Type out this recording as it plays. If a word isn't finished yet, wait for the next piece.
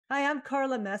Hi, I'm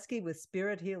Carla with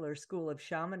SpiritHealer School of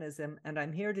Shamanism, and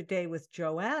I'm here today with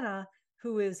Joanna,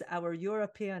 who is our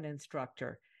European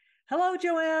instructor. Hello,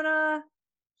 Joanna.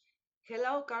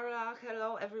 Hello, Carla.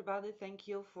 Hello, everybody. Thank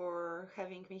you for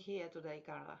having me here today,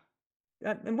 Carla.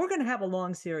 And we're going to have a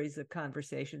long series of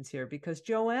conversations here because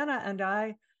Joanna and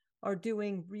I are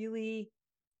doing really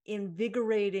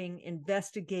invigorating,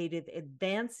 investigative,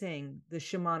 advancing the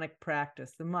shamanic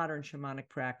practice, the modern shamanic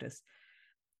practice.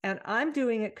 And I'm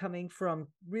doing it coming from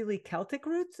really Celtic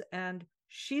roots, and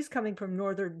she's coming from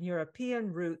Northern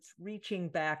European roots, reaching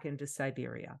back into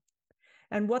Siberia.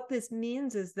 And what this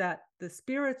means is that the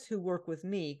spirits who work with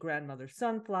me, Grandmother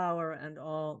Sunflower, and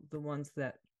all the ones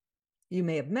that you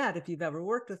may have met if you've ever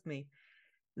worked with me,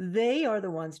 they are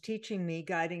the ones teaching me,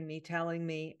 guiding me, telling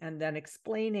me, and then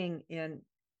explaining in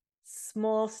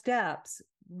small steps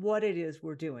what it is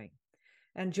we're doing.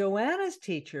 And Joanna's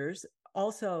teachers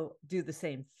also do the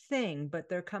same thing, but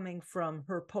they're coming from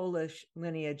her Polish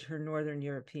lineage, her Northern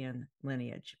European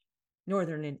lineage,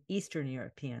 Northern and Eastern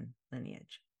European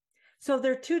lineage. So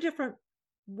they're two different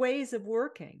ways of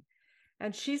working.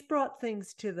 And she's brought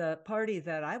things to the party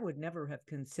that I would never have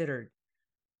considered.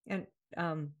 And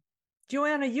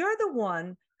Joanna, you're the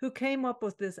one who came up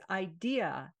with this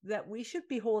idea that we should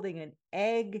be holding an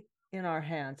egg in our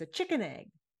hands, a chicken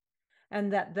egg,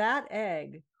 and that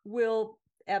egg will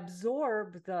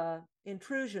absorb the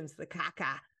intrusions, the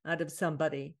caca, out of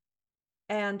somebody.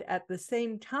 And at the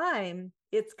same time,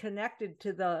 it's connected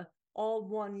to the all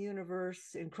one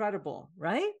universe incredible,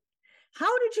 right?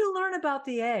 How did you learn about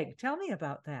the egg? Tell me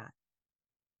about that.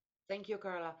 Thank you,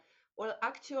 Carla. Well,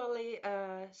 actually,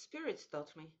 spirits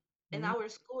taught me. In Mm, our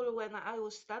school, when I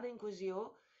was studying with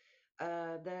you,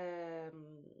 the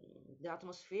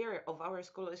atmosphere of our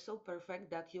school is so perfect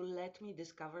that you let me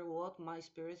discover what my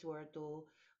spirits were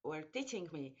teaching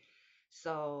me.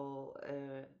 So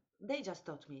they just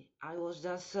taught me. I was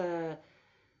just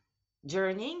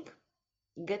journeying,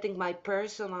 getting my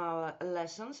personal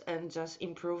lessons, and just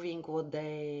improving what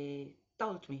they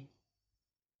taught me.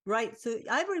 right. So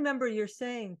I remember you're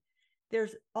saying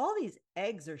there's all these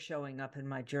eggs are showing up in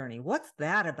my journey. What's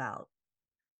that about?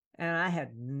 And I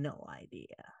had no idea.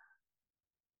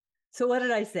 So what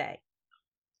did I say?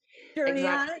 Journey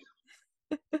on Exactly.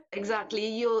 it? Exactly.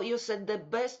 You said the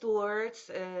best words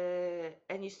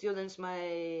any students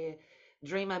may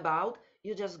dream about.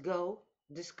 You just go,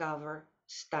 discover,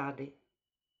 study.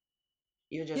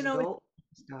 You You just know, go,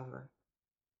 discover.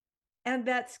 and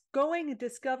that's going and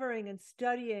discovering and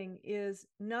studying is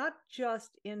not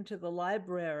just into the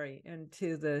library,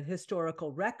 into the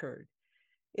historical record.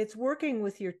 It's working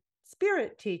with your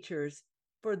spirit teachers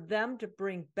for them to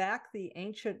bring back the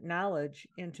ancient knowledge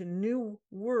into new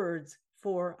words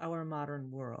for our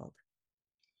modern world.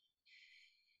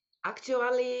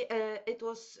 Actually, it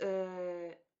was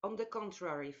on the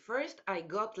contrary. First, I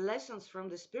got lessons from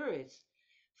the spirits.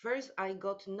 First, I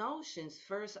got notions.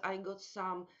 First, I got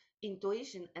some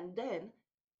intuition, and then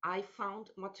I found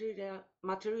material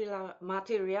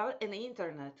in the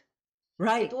internet. It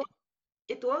Right. was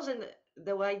it wasn't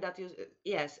the way that you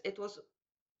yes it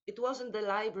wasn't the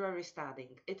library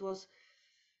studying, it was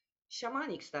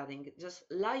shamanic studying, just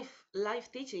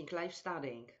life teaching, life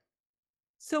studying.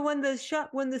 So when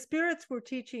the spirits were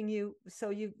teaching you, so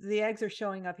you the eggs are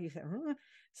showing up, you say, "Hmm."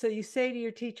 So you say to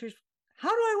your teachers, "How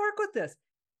do I work with this?"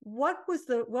 What was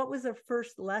the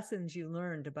first lessons you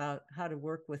learned about how to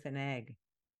work with an egg?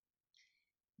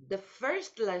 The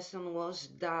first lesson was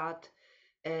that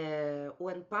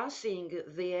when passing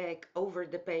the egg over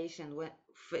the patient, when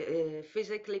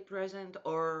physically present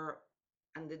or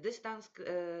and the distance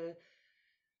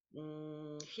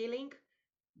healing,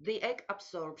 the egg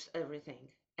absorbs everything,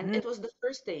 and Mm. it was the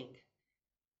first thing.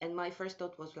 And my first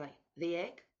thought was like, the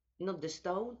egg, not the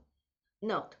stone.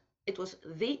 Not. It was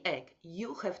the egg.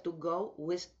 You have to go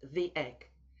with the egg.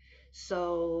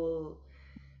 So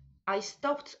I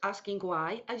stopped asking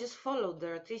why. I just followed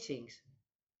their teachings.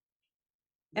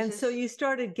 This And so is you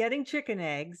started getting chicken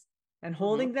eggs and mhm,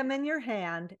 holding them in your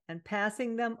hand and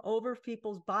passing them over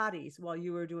people's bodies while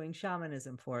you were doing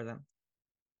shamanism for them.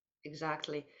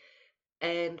 exactly.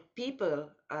 And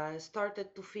people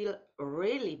started to feel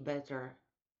really better,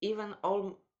 even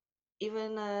all,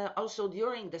 even also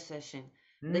during the session.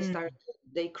 They Mm. started,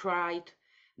 they cried,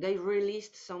 they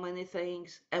released so many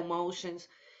things, emotions,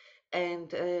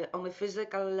 and on a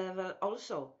physical level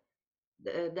also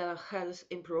the health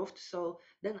improved. So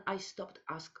then I stopped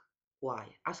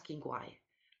asking why.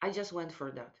 I just went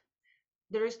for that.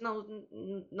 There is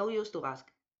no use to ask.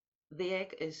 The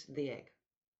egg is the egg.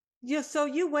 Yeah, so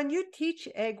when you teach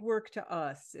egg work to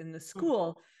us in the Mhm.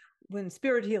 school, when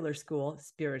Spirit Healer School,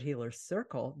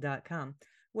 SpiritHealerCircle.com,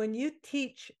 when you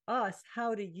teach us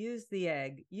how to use the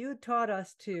egg, you taught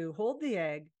us to hold the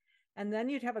egg, and then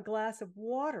you'd have a glass of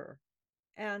water.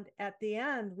 And at the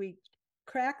end, we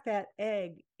crack that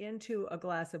egg into a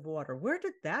glass of water. Where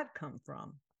did that come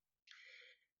from?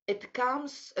 It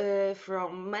comes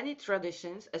from many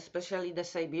traditions, especially the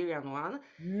Siberian one,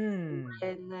 Mm.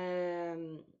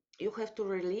 and you have to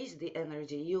release the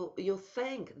energy. You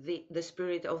thank the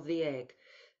spirit of the egg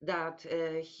that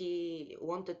he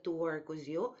wanted to work with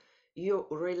you. You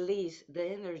release the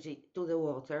energy to the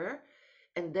water,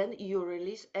 and then you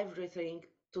release everything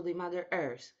to the Mother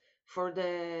Earth for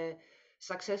the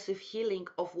successive healing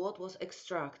of what was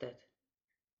extracted.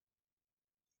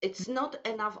 It's not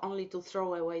enough only to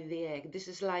throw away the egg. This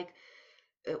is like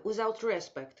without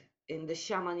respect in the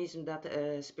shamanism that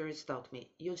spirits taught me.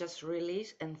 You just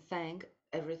release and thank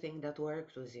everything that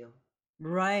worked with you.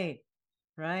 Right,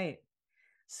 right.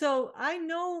 So I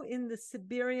know in the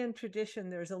Siberian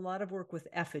tradition, there's a lot of work with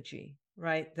effigy,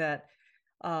 right? That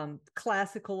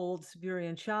classical old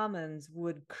Siberian shamans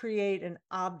would create an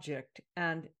object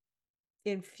and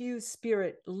infuse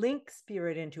spirit, link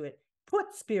spirit into it,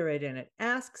 put spirit in it,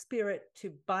 ask spirit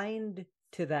to bind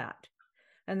to that.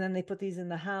 And then they put these in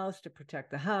the house to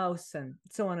protect the house and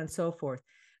so on and so forth.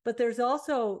 But there's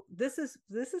also this is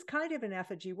kind of an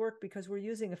effigy work because we're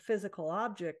using a physical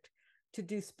object to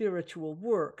do spiritual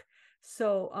work.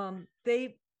 So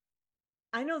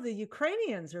I know the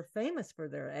Ukrainians are famous for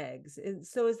their eggs.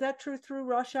 So is that true through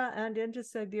Russia and into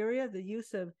Siberia, the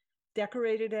use of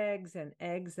decorated eggs and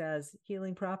eggs as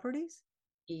healing properties?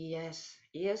 Yes,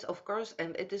 yes, of course.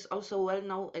 And it is also well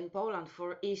known in Poland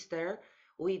for Easter.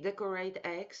 We decorate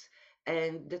eggs,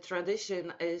 and the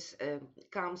tradition is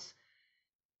comes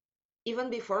even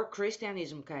before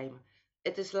Christianism came.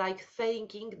 It is like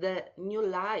thanking the new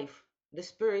life, the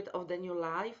spirit of the new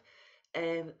life.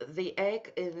 And the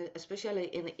egg, especially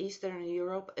in Eastern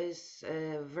Europe, is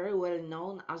very well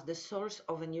known as the source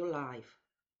of a new life,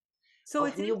 So of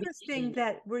it's new interesting beginning.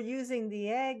 that we're using the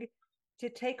egg to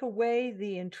take away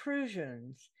the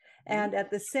intrusions. And at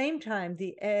the same time,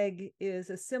 the egg is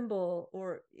a symbol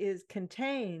or is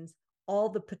contains all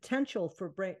the potential for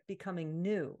becoming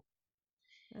new.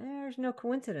 There's no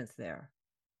coincidence there.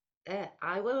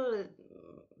 I will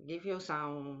give you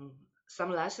some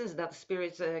lessons that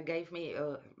spirits gave me.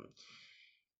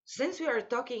 Since we are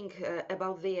talking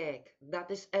about the egg, that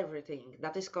is everything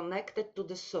that is connected to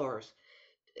the source.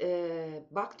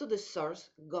 Back to the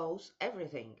source goes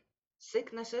everything.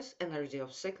 Sicknesses, energy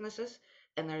of sicknesses,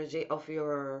 energy of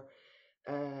your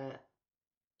uh,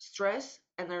 stress,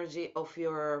 energy of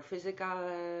your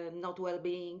physical not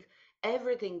well-being.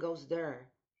 Everything goes there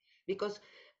because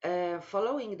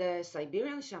following the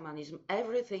Siberian shamanism,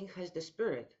 everything has the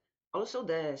spirit. Also,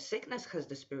 the sickness has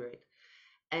the spirit,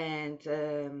 and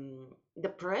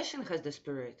depression has the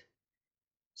spirit.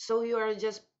 So you are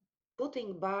just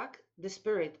putting back the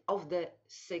spirit of the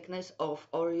sickness of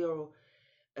or your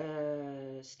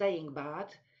staying bad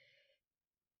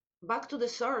back to the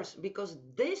source because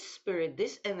this spirit,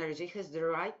 this energy has the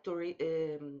right to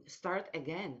start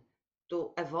again,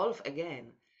 to evolve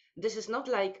again. This is not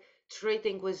like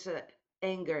treating with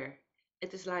anger.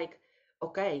 It is like,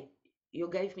 okay, you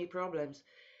gave me problems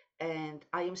and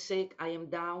I am sick, I am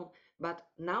down, but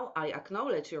now I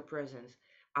acknowledge your presence.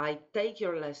 I take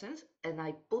your lessons and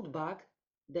I put back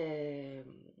the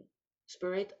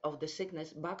spirit of the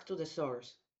sickness back to the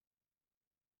source.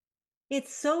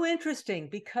 It's so interesting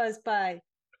because I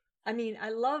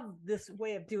love this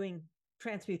way of doing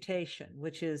transmutation,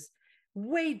 which is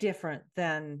way different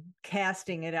than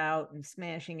casting it out and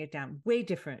smashing it down, way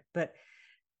different. But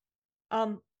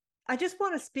um, I just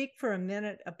want to speak for a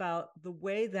minute about the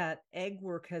way that egg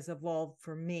work has evolved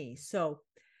for me. So,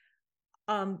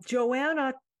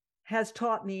 Joanna has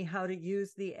taught me how to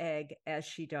use the egg as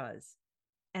she does,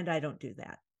 and I don't do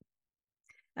that.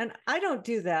 And I don't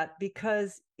do that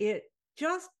because it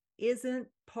just isn't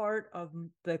part of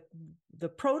the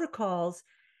protocols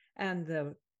and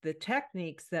the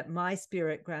techniques that my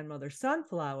spirit grandmother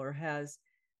Sunflower has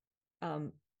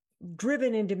um,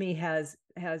 driven into me, has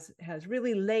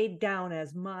really laid down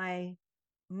as my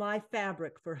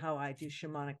fabric for how I do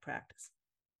shamanic practice.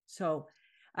 So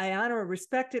I honor and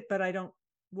respect it, but I don't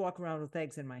walk around with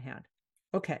eggs in my hand.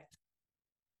 Okay.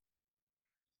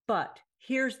 But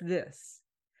here's this.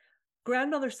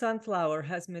 Grandmother Sunflower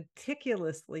has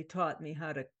meticulously taught me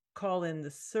how to call in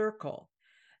the circle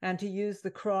and to use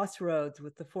the crossroads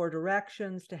with the four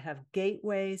directions, to have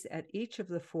gateways at each of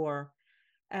the four,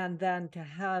 and then to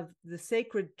have the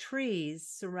sacred trees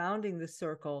surrounding the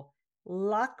circle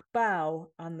bow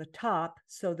on the top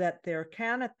so that their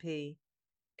canopy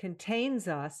contains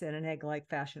us in an egg-like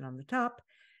fashion on the top,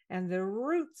 and the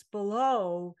roots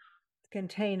below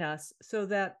contain us so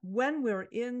that when we're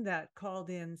in that called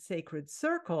in sacred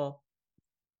circle,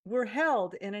 we're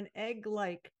held in an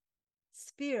egg-like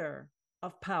sphere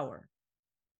of power.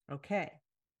 Okay.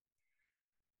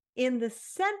 In the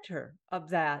center of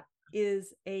that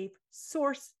is a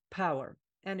source power,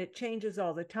 and it changes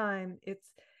all the time.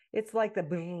 It's like the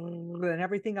and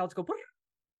everything else go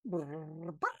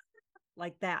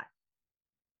like that.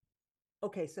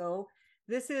 Okay, so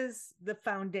this is the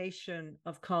foundation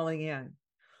of calling in.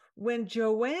 When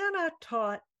Joanna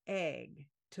taught egg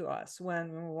to us, when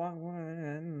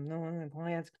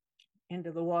plants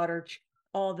into the water,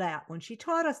 all that, when she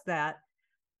taught us that,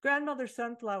 Grandmother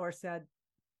Sunflower said,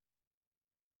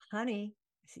 honey,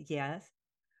 I said, yes.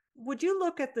 Would you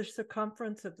look at the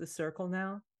circumference of the circle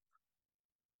now?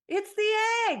 It's the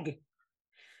egg.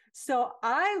 So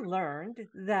I learned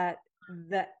that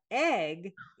the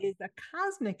egg is a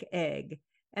cosmic egg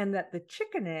and that the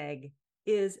chicken egg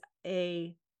is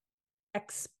a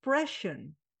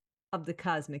expression of the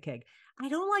cosmic egg. I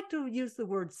don't like to use the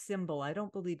word symbol. I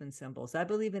don't believe in symbols. I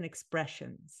believe in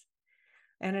expressions.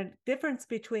 And a difference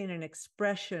between an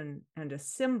expression and a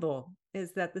symbol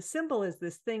is that the symbol is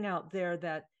this thing out there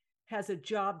that has a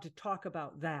job to talk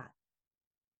about that.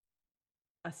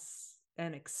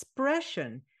 An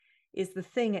expression is the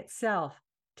thing itself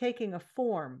taking a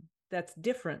form that's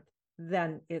different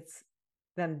than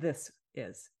this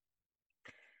is.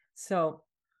 So,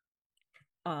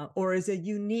 or is a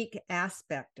unique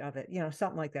aspect of it,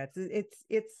 something like that.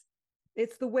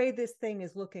 It's the way this thing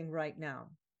is looking right now.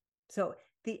 So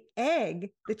the egg,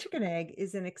 the chicken egg,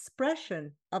 is an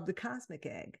expression of the cosmic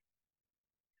egg.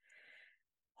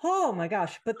 Oh my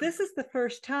gosh, but this is the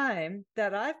first time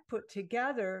that I've put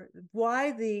together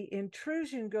why the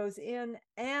intrusion goes in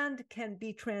and can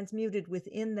be transmuted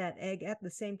within that egg at the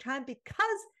same time,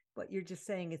 because what you're just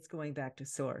saying, it's going back to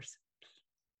source.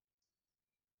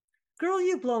 Girl,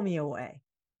 you blow me away.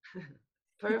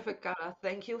 Perfect, Carla.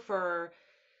 Thank you for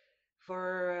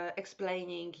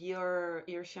explaining your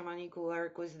shamanic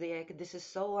work with the egg. This is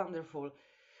so wonderful.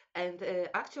 And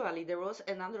actually, there was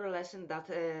another lesson that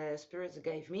spirits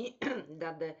gave me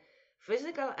that the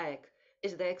physical egg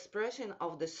is the expression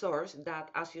of the source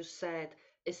that, as you said,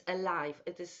 is alive.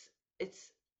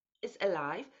 It's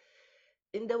alive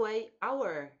in the way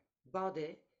our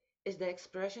body is the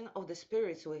expression of the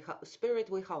spirit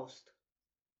we host.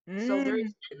 So there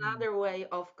is another way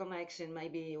of connection.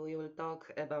 Maybe we will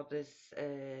talk about this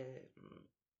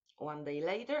one day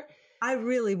later. I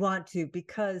really want to,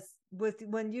 because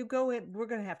when you go in, we're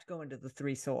going to have to go into the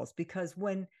three souls, because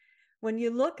when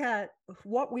you look at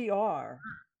what we are,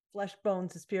 flesh,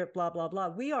 bones, and spirit, blah, blah, blah,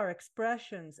 we are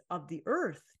expressions of the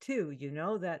earth too,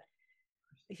 that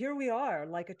here we are,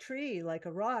 like a tree, like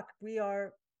a rock. We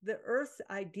are the earth's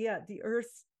idea, the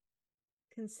earth's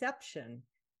conception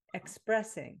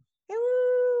expressing.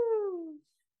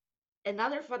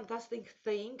 Another fantastic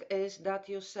thing is that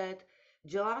you said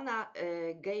Joanna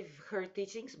gave her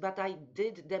teachings, but I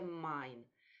did them mine.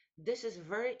 This is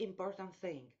very important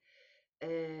thing,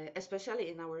 especially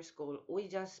in our school. We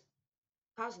just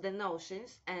pass the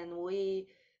notions and we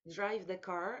drive the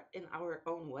car in our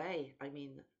own way. I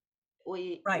mean,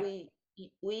 we Right,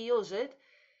 we we use it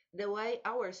the way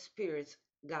our spirits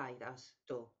guide us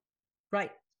to.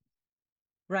 right,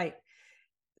 right.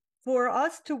 For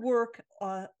us to work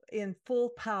in full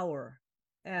power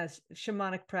as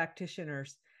shamanic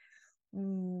practitioners,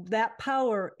 that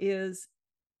power is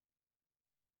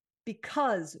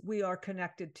because we are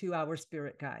connected to our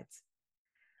spirit guides.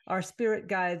 Our spirit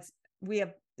guides, we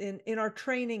have in our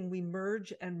training, we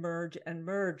merge and merge and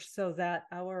merge so that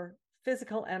our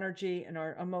physical energy and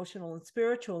our emotional and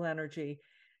spiritual energy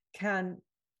can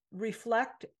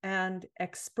reflect and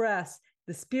express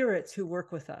the spirits who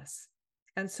work with us.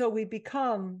 And so we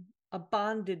become a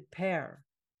bonded pair.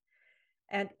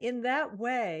 And in that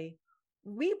way,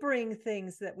 we bring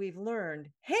things that we've learned.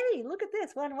 Hey, look at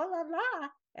this, blah, blah, blah, blah.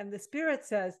 And the spirit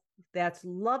says, that's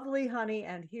lovely, honey.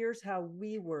 And here's how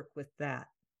we work with that.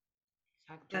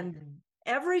 Exactly. And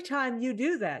every time you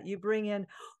do that, you bring in,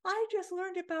 I just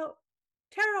learned about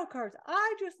tarot cards.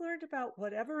 I just learned about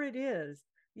whatever it is.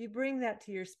 You bring that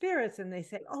to your spirits and they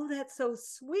say, oh, that's so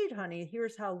sweet, honey.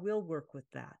 Here's how we'll work with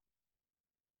that.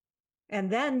 And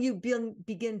then you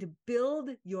begin to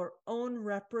build your own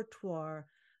repertoire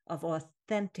of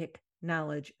authentic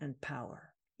knowledge and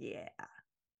power. Yeah.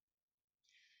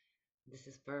 This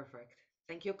is perfect.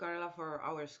 Thank you, Carla, for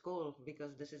our school,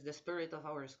 because this is the spirit of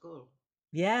our school.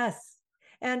 Yes.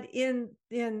 And in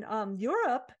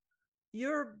Europe,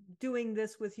 you're doing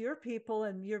this with your people,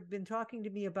 and you've been talking to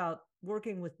me about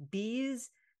working with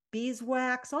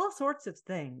beeswax, all sorts of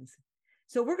things.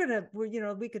 So we could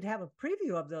have a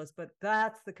preview of those, but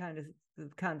that's the kind of the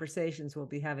conversations we'll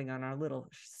be having on our little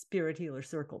Spirit Healer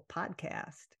Circle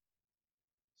podcast.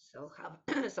 So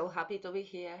so happy to be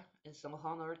here and so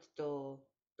honored to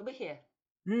be here.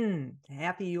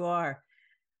 Happy you are.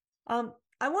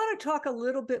 I want to talk a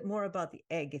little bit more about the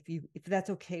egg, if that's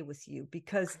okay with you,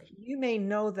 because Okay. you may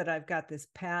know that I've got this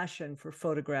passion for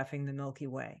photographing the Milky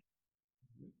Way.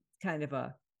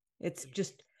 It's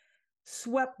just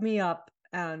swept me up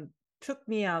and took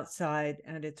me outside,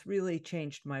 and it's really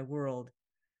changed my world.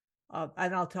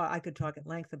 And I could talk at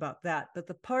length about that, but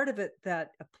the part of it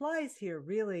that applies here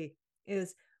really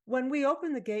is when we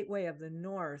open the gateway of the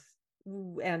North,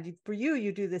 and for you,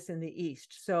 you do this in the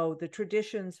East. So the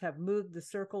traditions have moved the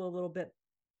circle a little bit.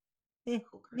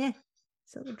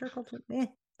 So the circle,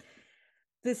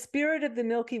 the spirit of the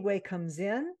Milky Way comes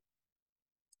in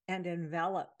and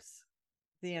envelops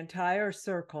the entire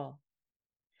circle.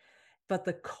 But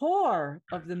the core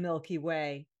of the Milky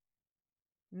Way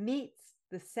meets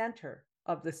the center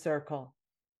of the circle.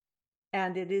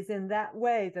 And it is in that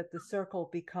way that the circle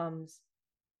becomes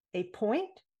a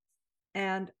point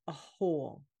and a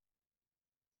whole.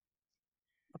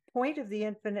 A point of the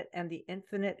infinite and the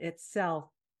infinite itself,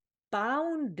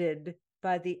 bounded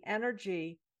by the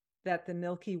energy that the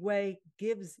Milky Way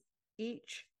gives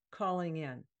each calling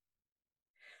in.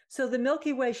 So the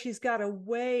Milky Way, she's got a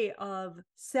way of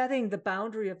setting the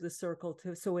boundary of the circle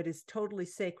so it is totally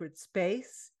sacred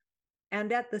space,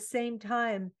 and at the same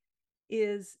time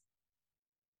is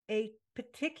a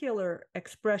particular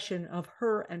expression of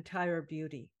her entire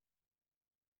beauty.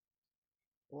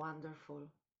 Wonderful.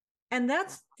 And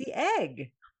that's the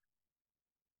egg.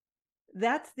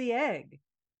 That's the egg.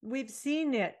 We've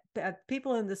seen it.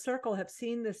 People in the circle have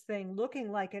seen this thing looking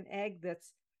like an egg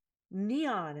that's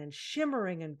neon and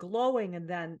shimmering and glowing, and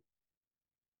then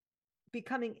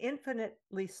becoming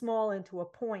infinitely small into a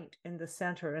point in the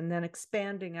center, and then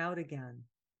expanding out again.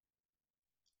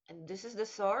 And this is the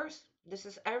source. This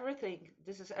is everything.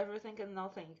 This is everything and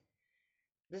nothing.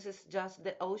 This is just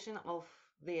the ocean of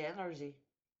the energy.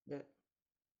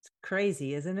 It's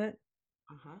crazy, isn't it?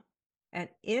 Uh-huh. And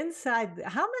inside,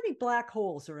 how many black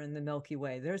holes are in the Milky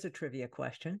Way? There's a trivia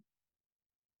question.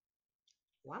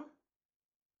 One?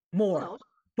 Who More, knows?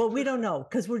 but we don't know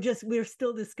because we're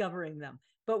still discovering them.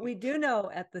 But we do know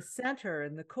at the center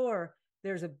and the core,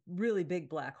 there's a really big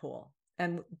black hole.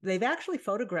 And they've actually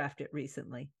photographed it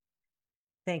recently.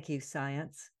 Thank you,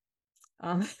 science.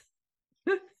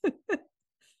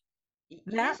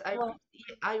 Yes,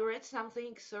 I read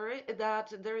something, sorry,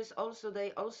 that there is also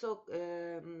they also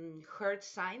heard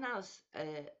signals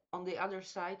on the other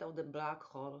side of the black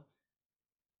hole.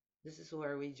 This is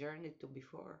where we journeyed to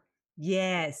before.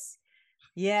 Yes.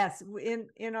 Yes.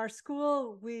 In our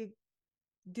school, we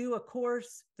do a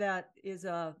course that is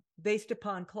based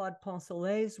upon Claude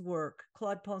Poncelet's work.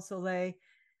 Claude Poncelet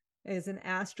is an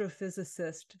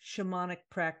astrophysicist, shamanic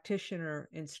practitioner,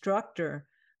 instructor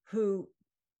who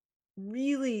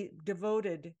really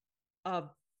devoted a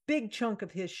big chunk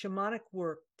of his shamanic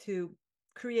work to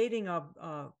creating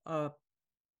a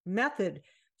method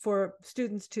for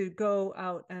students to go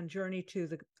out and journey to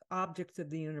the objects of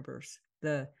the universe,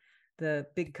 the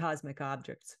big cosmic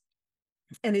objects.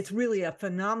 And it's really a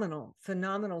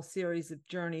phenomenal series of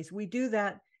journeys. We do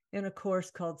that in a course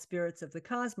called Spirits of the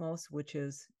Cosmos, which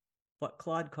is what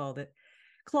Claude called it.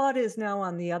 Claude is now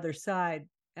on the other side,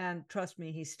 and trust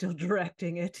me, he's still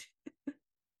directing it.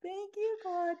 Thank you,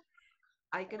 Claude.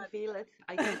 I can feel it.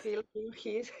 I can feel him.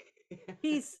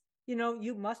 He's,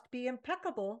 you must be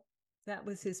impeccable. That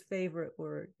was his favorite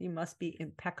word. You must be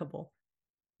impeccable.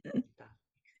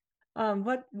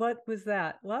 What was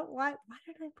that? Why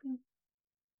did I bring?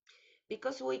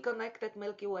 Because we connected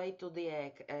Milky Way to the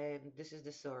egg, and this is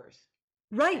the source.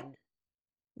 Right, And,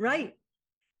 right.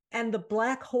 And the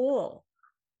black hole.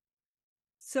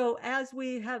 So as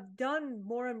we have done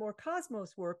more and more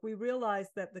cosmos work, we realize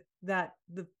that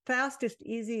the fastest,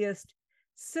 easiest,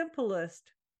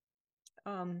 simplest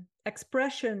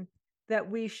expression that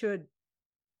we should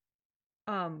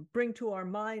bring to our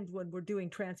mind when we're doing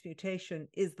transmutation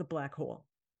is the black hole.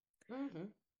 mm-hmm.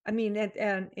 I mean,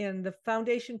 and in the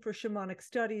Foundation for Shamanic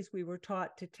Studies, we were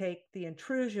taught to take the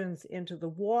intrusions into the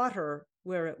water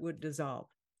where it would dissolve.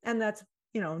 And that's,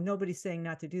 nobody's saying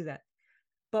not to do that.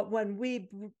 But when we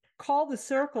call the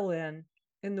circle in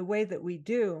the way that we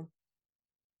do,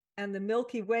 and the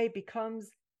Milky Way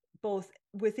becomes both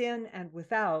within and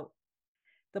without,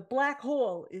 the black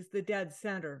hole is the dead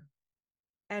center.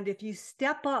 And if you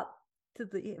step up to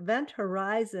the event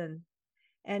horizon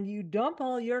and you dump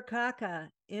all your caca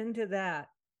into that,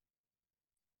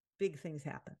 big things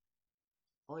happen.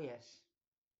 Oh, yes.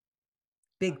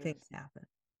 Oh, Big things yes. happen.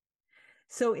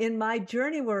 So in my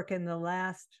journey work in the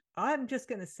last, I'm just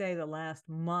going to say the last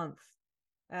month,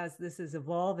 as this is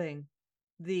evolving,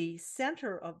 the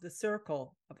center of the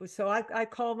circle. So I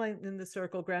call my in the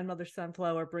circle, grandmother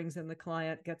sunflower brings in the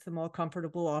client, gets them all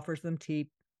comfortable, offers them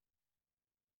tea.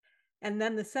 And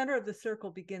then the center of the circle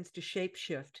begins to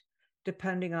shapeshift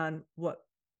depending on what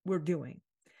we're doing.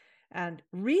 And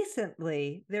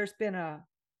recently, there's been a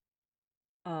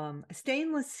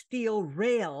stainless steel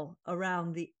rail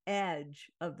around the edge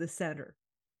of the center.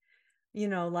 You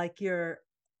know, like you're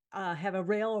have a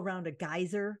rail around a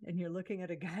geyser and you're looking at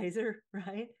a geyser,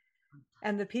 right?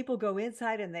 And the people go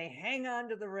inside and they hang on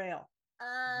to the rail.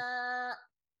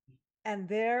 And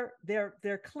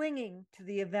they're clinging to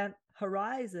the event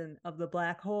horizon of the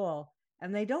black hole,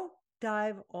 and they don't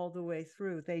dive all the way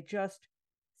through. They just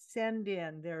send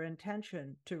in their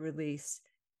intention to release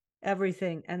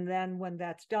everything, and then when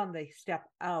that's done, they step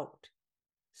out.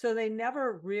 So they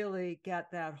never really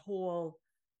get that whole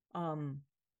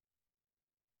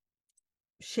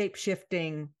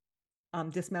shape-shifting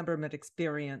dismemberment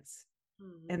experience.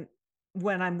 Mm-hmm. And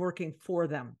when I'm working for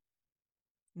them,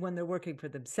 when they're working for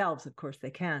themselves, of course they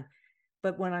can.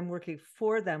 But when I'm working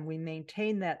for them, we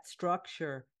maintain that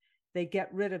structure. They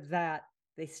get rid of that.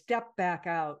 They step back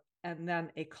out, and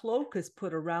then a cloak is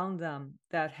put around them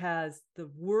that has the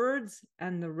words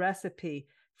and the recipe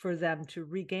for them to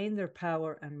regain their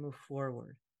power and move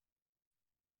forward.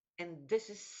 And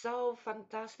this is so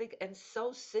fantastic and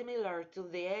so similar to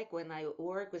the egg when I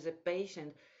work with a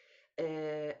patient,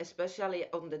 especially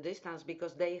on the distance,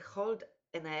 because they hold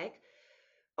an egg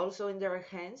also in their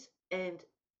hands. And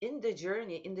in the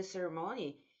journey, in the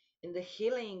ceremony, in the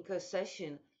healing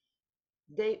session,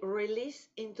 they release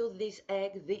into this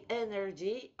egg the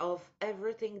energy of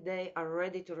everything they are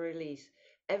ready to release.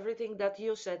 Everything that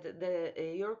you said,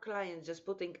 your client just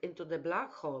putting into the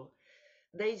black hole,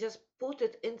 they just put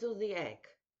it into the egg,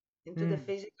 into the Mm.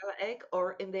 physical egg,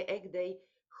 or in the egg they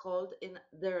hold in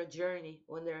their journey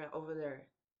when they're over there.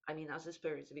 I mean, as a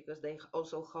spirits, because they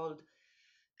also hold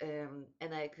an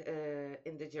egg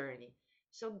in the journey.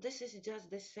 So this is just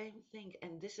the same thing,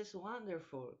 and this is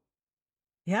wonderful.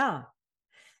 Yeah.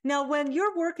 Now, when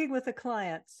you're working with a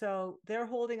client, so they're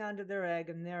holding onto their egg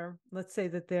and let's say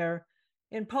that they're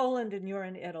in Poland and you're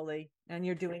in Italy and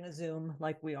you're doing a Zoom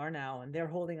like we are now, and they're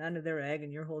holding onto their egg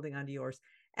and you're holding onto yours.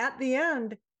 At the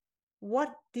end,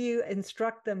 what do you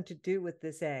instruct them to do with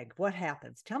this egg? What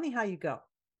happens? Tell me how you go.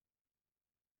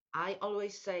 I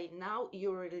always say, now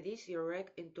you release your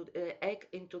egg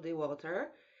into the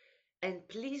water, and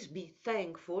please be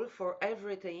thankful for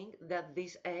everything that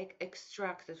this egg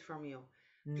extracted from you.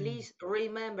 Mm. Please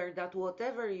remember that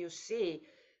whatever you see,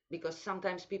 because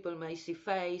sometimes people may see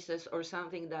faces or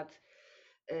something that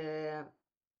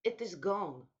it is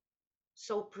gone.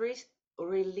 So please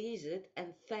release it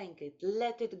and thank it.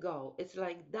 Let it go. It's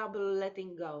like double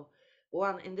letting go.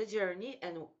 One in the journey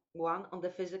and one on the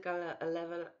physical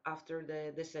level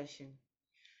after the session.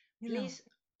 You know, Please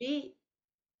be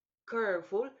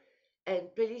careful, and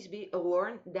please be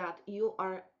aware that you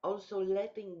are also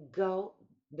letting go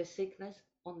the sickness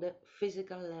on the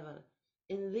physical level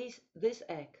in this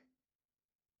egg.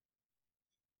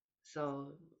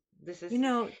 So this is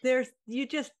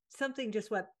something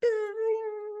just went.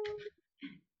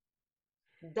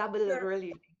 double There,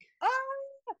 really.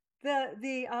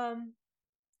 the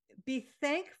be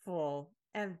thankful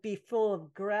and be full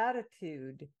of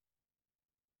gratitude,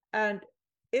 and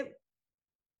it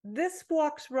this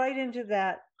walks right into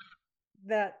that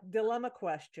dilemma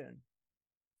question.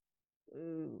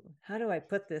 Ooh, how do I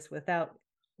put this without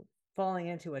falling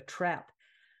into a trap?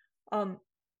 Um,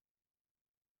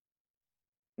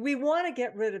 we want to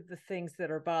get rid of the things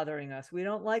that are bothering us. We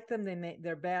don't like them.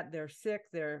 They're bad. They're sick.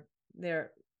 They're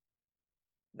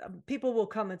people will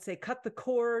come and say, cut the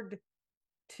cord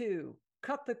to,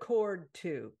 cut the cord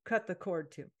to, cut the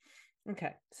cord to.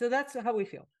 Okay, so that's how we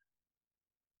feel.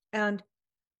 And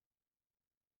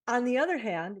on the other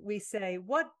hand, we say,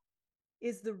 what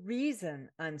is the reason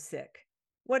I'm sick?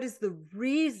 What is the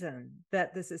reason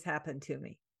that this has happened to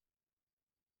me?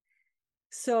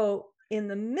 So in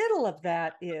the middle of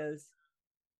that is,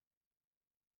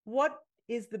 what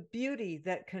is the beauty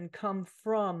that can come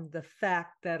from the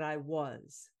fact that I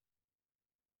was?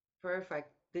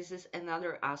 Perfect. This is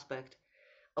another aspect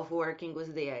of working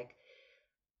with the egg.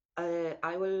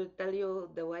 I will tell you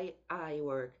the way I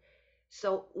work.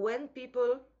 So when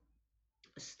people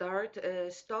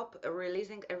stop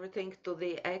releasing everything to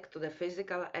the egg, to the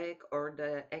physical egg or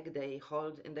the egg they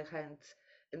hold in the hands,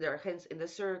 in their hands in the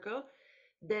circle.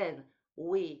 Then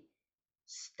we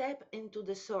step into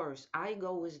the source. I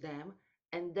go with them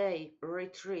and they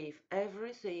retrieve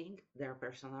everything, their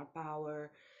personal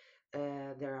power,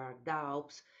 their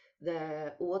doubts,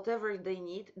 the whatever they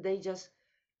need, they just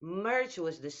merge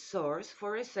with the source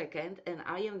for a second and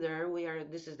I am there.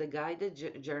 This is the guided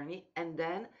journey, and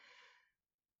then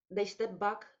they step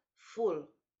back full,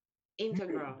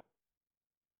 integral.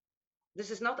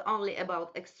 This is not only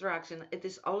about extraction, it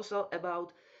is also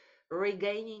about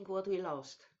regaining what we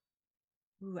lost.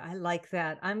 Ooh, I like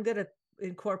that. I'm going to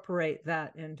incorporate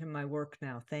that into my work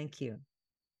now. Thank you.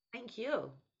 Thank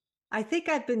you. I think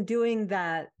I've been doing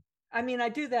that. I mean, I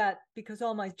do that because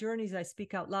all my journeys I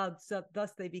speak out loud, so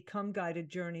thus they become guided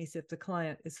journeys if the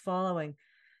client is following.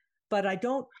 But I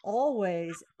don't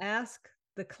always ask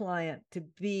the client to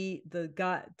be the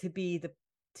guy, to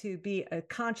be a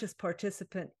conscious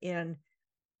participant in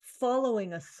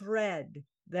following a thread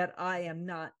that I am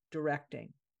not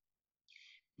directing.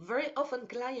 Very often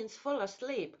clients fall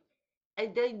asleep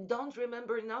and they don't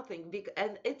remember nothing.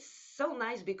 And it's so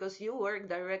nice because you work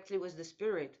directly with the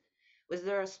spirit, with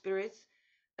their spirits.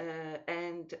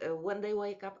 And when they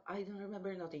wake up, I don't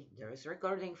remember nothing. There is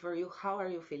recording for you. How are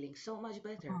you feeling? So much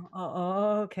better.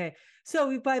 Okay.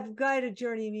 So by guided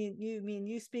journey, you mean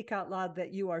you speak out loud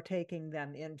that you are taking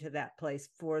them into that place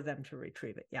for them to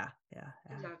retrieve it. Yeah, yeah,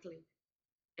 yeah. Exactly.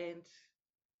 And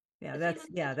Yeah, it's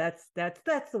even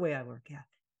that's the way I work. Yeah.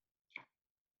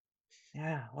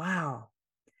 Yeah. Wow.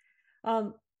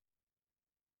 Um,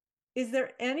 is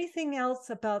there anything else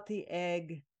about the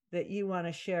egg that you want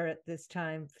to share at this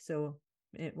time? So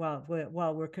while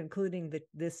we're concluding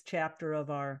this chapter of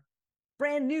our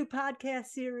brand new podcast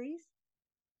series.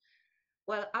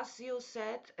 well, as you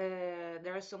said,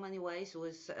 there are so many ways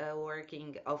with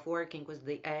working with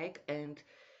the egg, and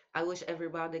I wish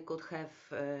everybody could have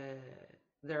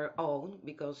their own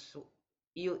because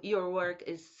your work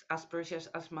is as precious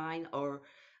as mine or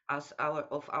as our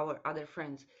other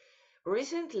friends.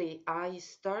 Recently, I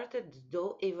started to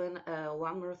do even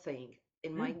one more thing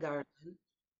in my Mm. garden.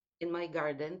 In my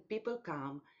garden, people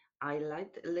come. I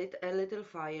lit a little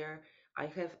fire. I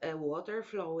have a water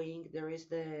flowing. There is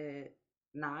the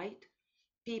night.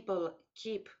 People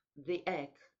keep the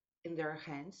egg in their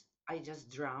hands. I just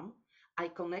drum. I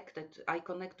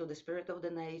connect to the spirit of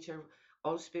the nature,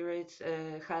 all spirits,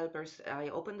 helpers. I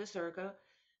open the circle.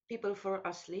 People fall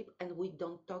asleep, and we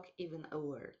don't talk even a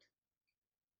word.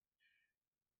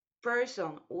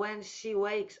 Person, when he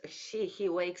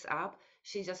wakes up,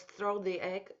 she just throw the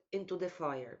egg into the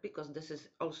fire because this is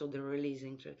also the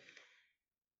releasing.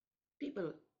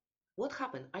 People, what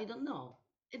happened? I don't know.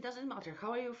 It doesn't matter.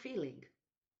 How are you feeling?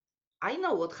 I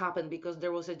know what happened because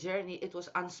there was a journey. It was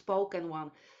unspoken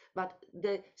one, but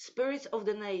the spirits of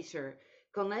the nature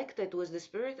connected with the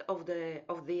spirit of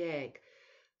the egg,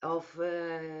 of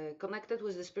connected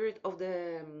with the spirit of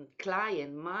the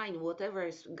client, mine, whatever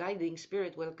is guiding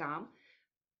spirit will come.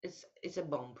 It's a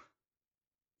bomb.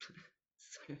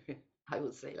 I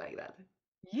would say like that.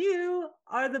 You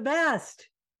are the best.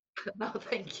 No,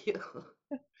 thank you.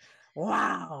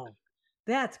 Wow.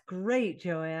 That's great,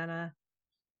 Joanna.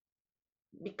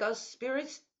 Because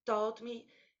spirits taught me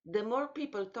the more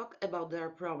people talk about their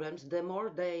problems, the more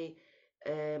they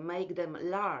make them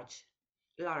large.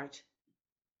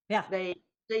 Yeah. They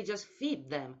just feed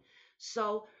them.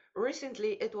 So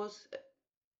recently it was,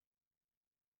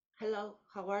 hello,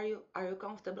 how are you? Are you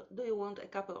comfortable? Do you want a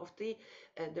cup of tea?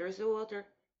 There's a water.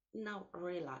 Now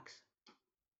relax.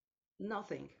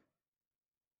 Nothing.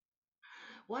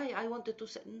 Why I wanted to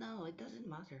say no, it doesn't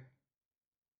matter.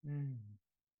 Mm.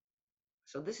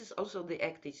 So this is also the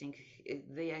egg teaching.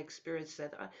 The egg spirit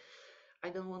said, I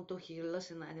don't want to hear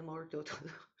listen anymore to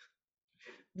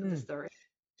the Mm. story.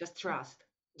 Just trust.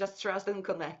 Just trust and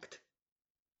connect.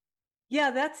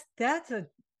 Yeah,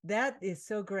 that is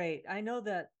so great. I know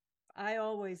that I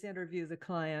always interview the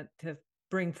client to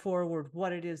bring forward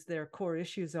what it is their core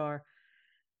issues are,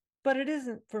 but it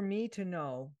isn't for me to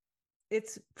know.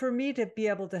 It's for me to be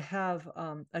able to have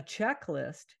a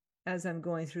checklist as I'm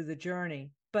going through the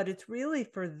journey, but it's really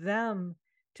for them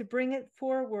to bring it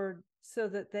forward so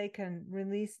that they can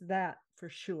release that for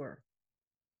sure.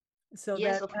 So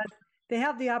Yes, that of as they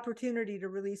have the opportunity to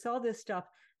release all this stuff,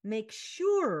 make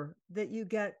sure that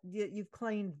you've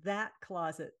cleaned that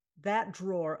closet, that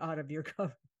drawer out of your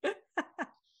cover.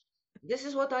 this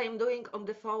is what I am doing on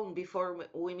the phone before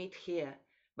we meet here.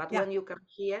 But Yeah, when you come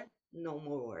here, no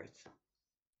more words.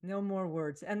 no more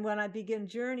words. And when I begin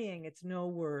journeying, it's no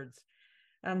words.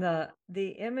 And the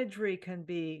imagery can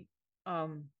be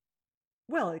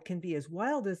well, it can be as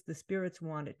wild as the spirits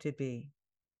want it to be.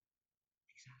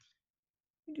 Exactly.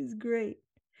 Which is great.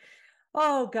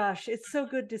 Oh gosh, it's so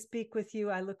good to speak with you.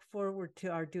 I look forward to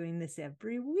our doing this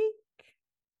every week.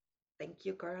 Thank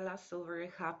you, Carla. So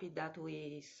very happy that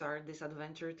we start this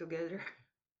adventure together.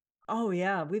 Oh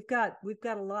yeah, we've got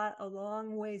a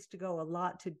long ways to go, a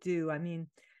lot to do. I mean,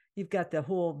 you've got the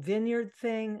whole vineyard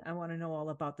thing. I want to know all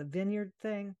about the vineyard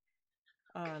thing.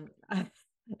 I,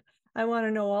 I want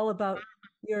to know all about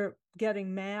your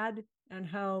getting mad and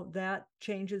how that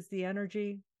changes the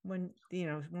energy when,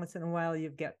 once in a while you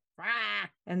get,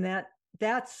 and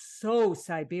that's so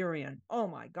Siberian. Oh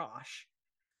my gosh.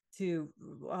 To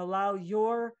allow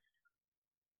your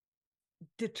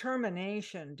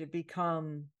determination to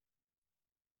become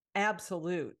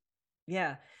absolute.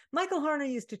 Yeah. Michael Harner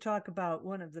used to talk about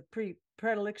one of the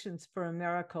predilections for a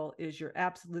miracle is your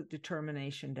absolute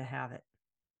determination to have it.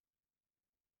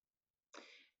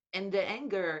 And the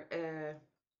anger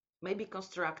may be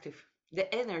constructive.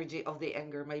 The energy of the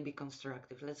anger may be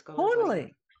constructive. Let's call it like that.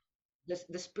 Totally.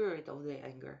 The spirit of the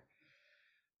anger.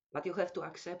 But you have to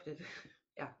accept it.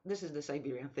 Yeah, this is the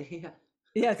Siberian thing. Yeah.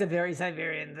 Yeah, it's a very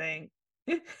Siberian thing.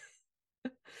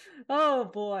 Oh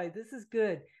boy, this is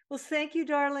good. Well, thank you,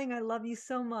 darling. I love you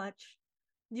so much.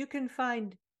 You can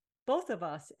find both of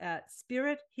us at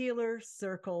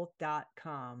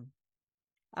SpiritHealerCircle.com.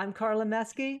 I'm Carla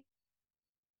Mesky,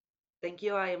 Thank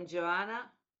you. I am Joanna.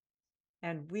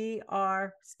 and we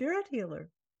are Spirit Healer.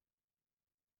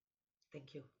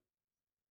 Thank you.